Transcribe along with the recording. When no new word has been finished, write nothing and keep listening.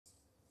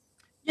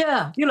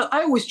Yeah,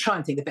 I always try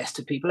and think the best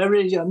of people. I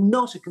really do. I'm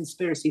not a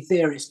conspiracy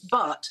theorist,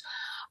 but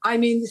I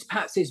mean, this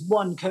perhaps is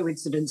one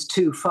coincidence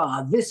too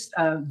far. This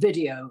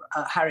video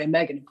Harry and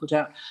Meghan put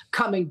out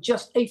coming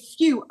just a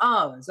few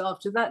hours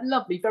after that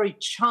lovely, very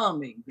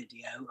charming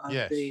video of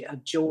Yes.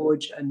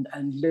 George and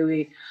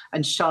Louis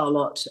and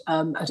Charlotte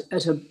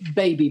at a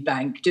baby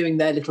bank doing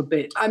their little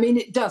bit. I mean,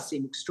 it does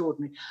seem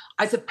extraordinary.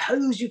 I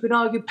suppose you could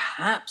argue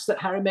perhaps that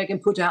Harry and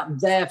Meghan put out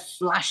their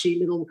flashy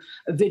little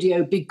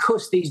video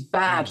because these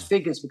bad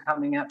figures were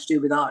coming out to do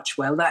with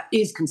Archwell. That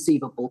is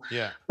conceivable.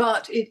 Yeah.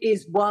 But it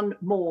is one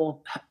more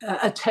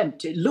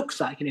attempt, it looks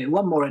like,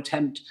 one more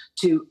attempt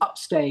to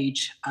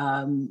upstage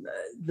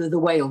the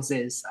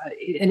Waleses,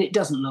 and it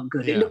doesn't look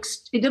good. Yeah.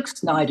 It looks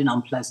snide and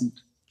unpleasant.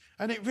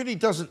 And it really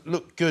doesn't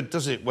look good,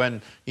 does it,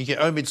 when you get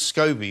Omid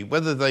Scobie,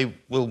 whether they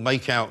will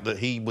make out that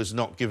he was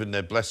not given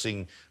their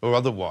blessing or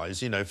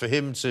otherwise, for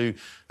him to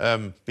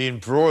be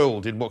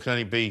embroiled in what can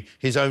only be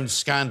his own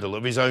scandal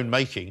of his own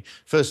making,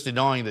 first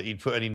denying that he'd put any